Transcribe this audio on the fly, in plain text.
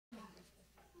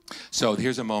So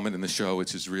here's a moment in the show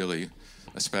which is really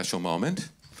a special moment.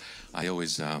 I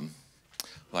always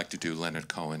like to do Leonard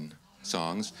Cohen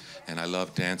songs, and I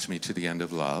love Dance Me to the End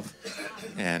of Love.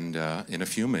 And in a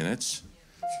few minutes,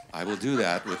 I will do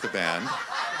that with the band.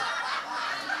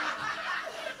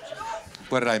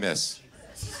 What did I miss?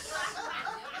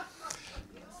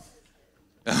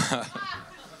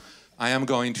 I am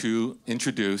going to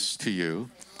introduce to you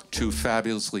two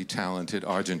fabulously talented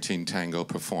Argentine tango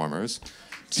performers,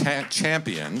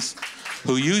 champions,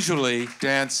 who usually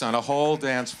dance on a whole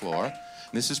dance floor.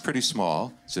 This is pretty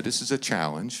small, so this is a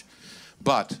challenge.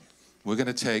 But we're going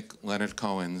to take Leonard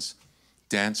Cohen's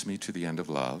Dance Me to the End of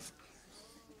Love,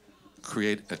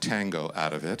 create a tango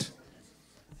out of it,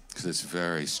 because it's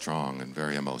very strong and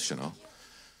very emotional.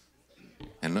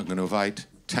 And I'm going to invite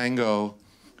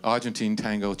Argentine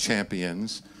tango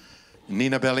champions,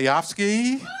 Ninah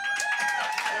Beliavsky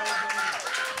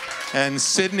and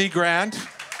Sidney Grant,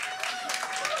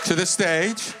 to the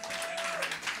stage.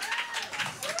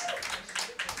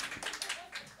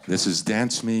 This is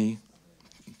Dance Me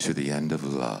to the End of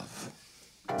Love.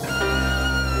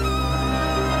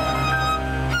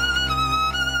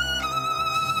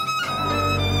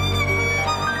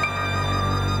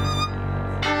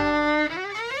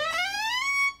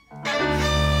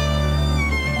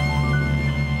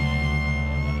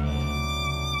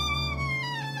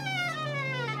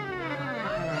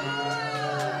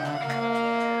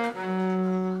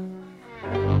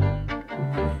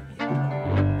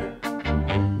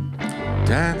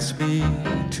 Dance me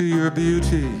to your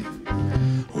beauty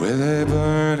with a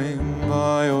burning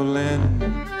violin.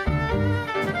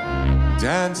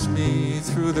 Dance me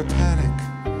through the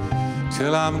panic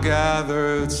till I'm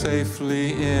gathered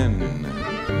safely in.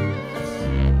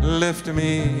 Lift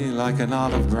me like an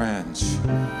olive branch,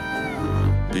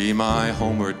 be my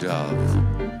homeward dove.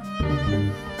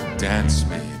 Dance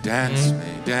me, dance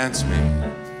me, dance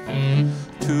me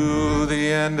to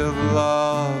the end of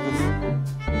love.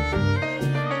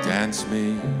 Dance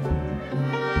me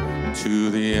to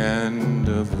the end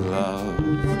of love.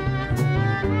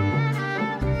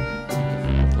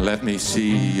 Let me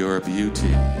see your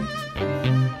beauty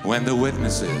when the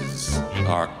witnesses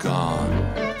are gone.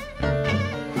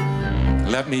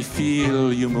 Let me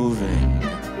feel you moving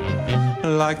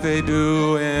like they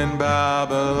do in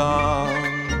Babylon.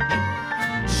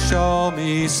 Show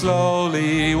me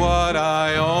slowly what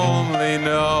I only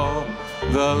know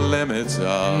the limits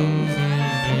of.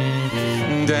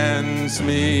 Dance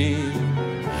me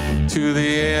to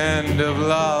the end of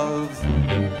love.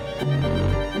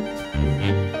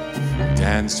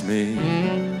 Dance me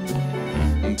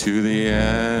to the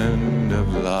end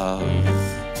of love.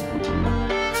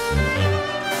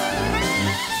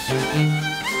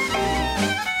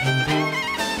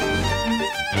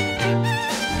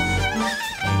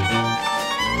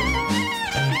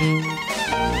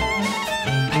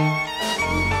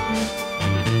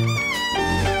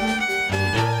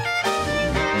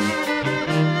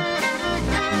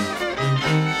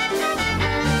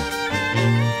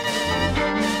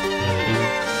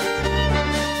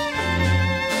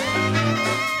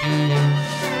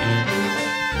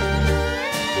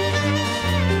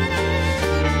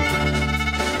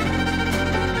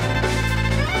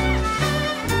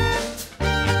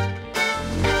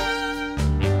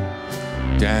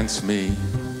 Dance me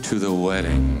to the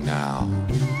wedding now.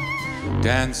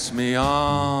 Dance me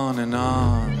on and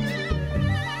on.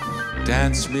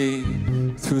 Dance me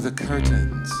through the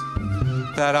curtains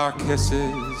that our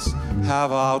kisses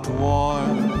have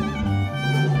outworn.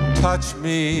 Touch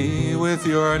me with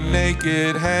your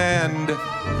naked hand.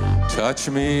 Touch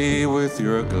me with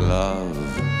your glove.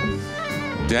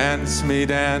 Dance me,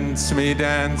 dance me,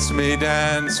 dance me,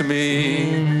 dance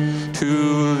me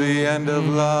to the end of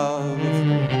love.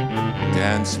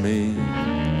 Dance me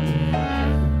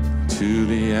to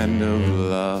the end of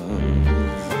love.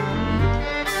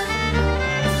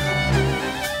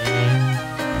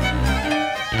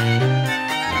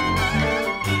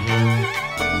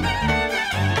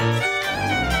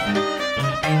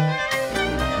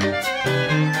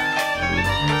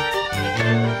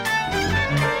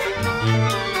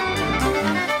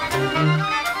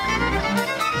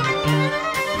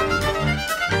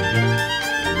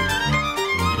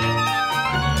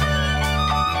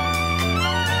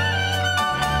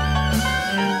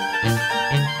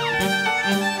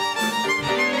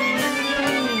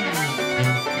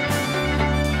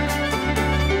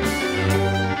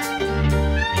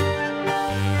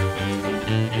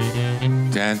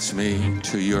 Dance me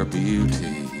to your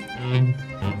beauty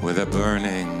with a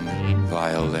burning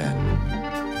violin.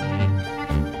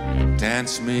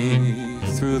 Dance me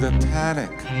through the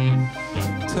panic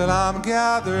till I'm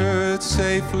gathered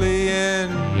safely in.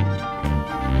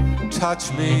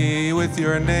 Touch me with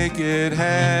your naked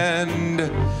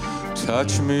hand,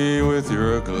 touch me with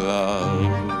your glove,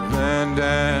 and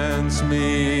dance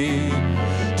me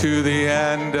to the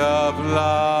end of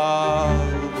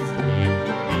love.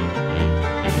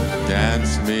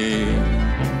 Dance me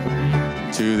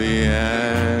to the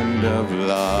end of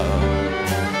love.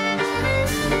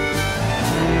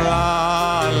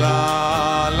 La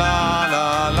la la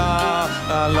la la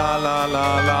la la la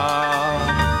la la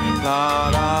la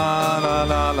la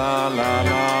la la la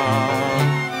la.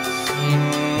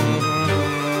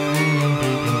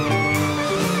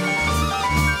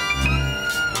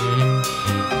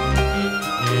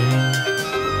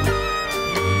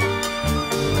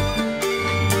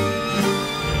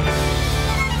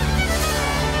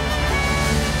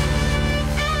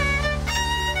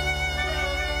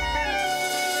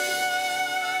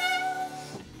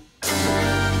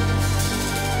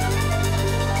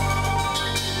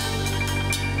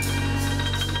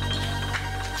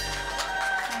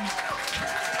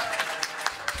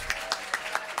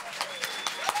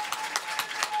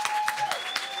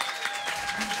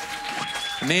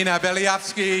 Ninah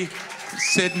Beliavsky,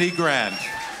 Sidney Grant.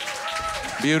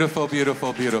 Beautiful,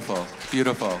 beautiful, beautiful,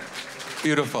 beautiful,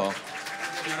 beautiful,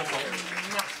 beautiful.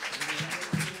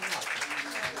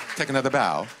 Take another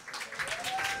bow.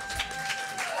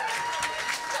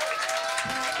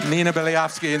 Ninah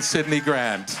Beliavsky and Sidney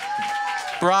Grant.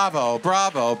 Bravo,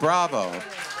 bravo, bravo.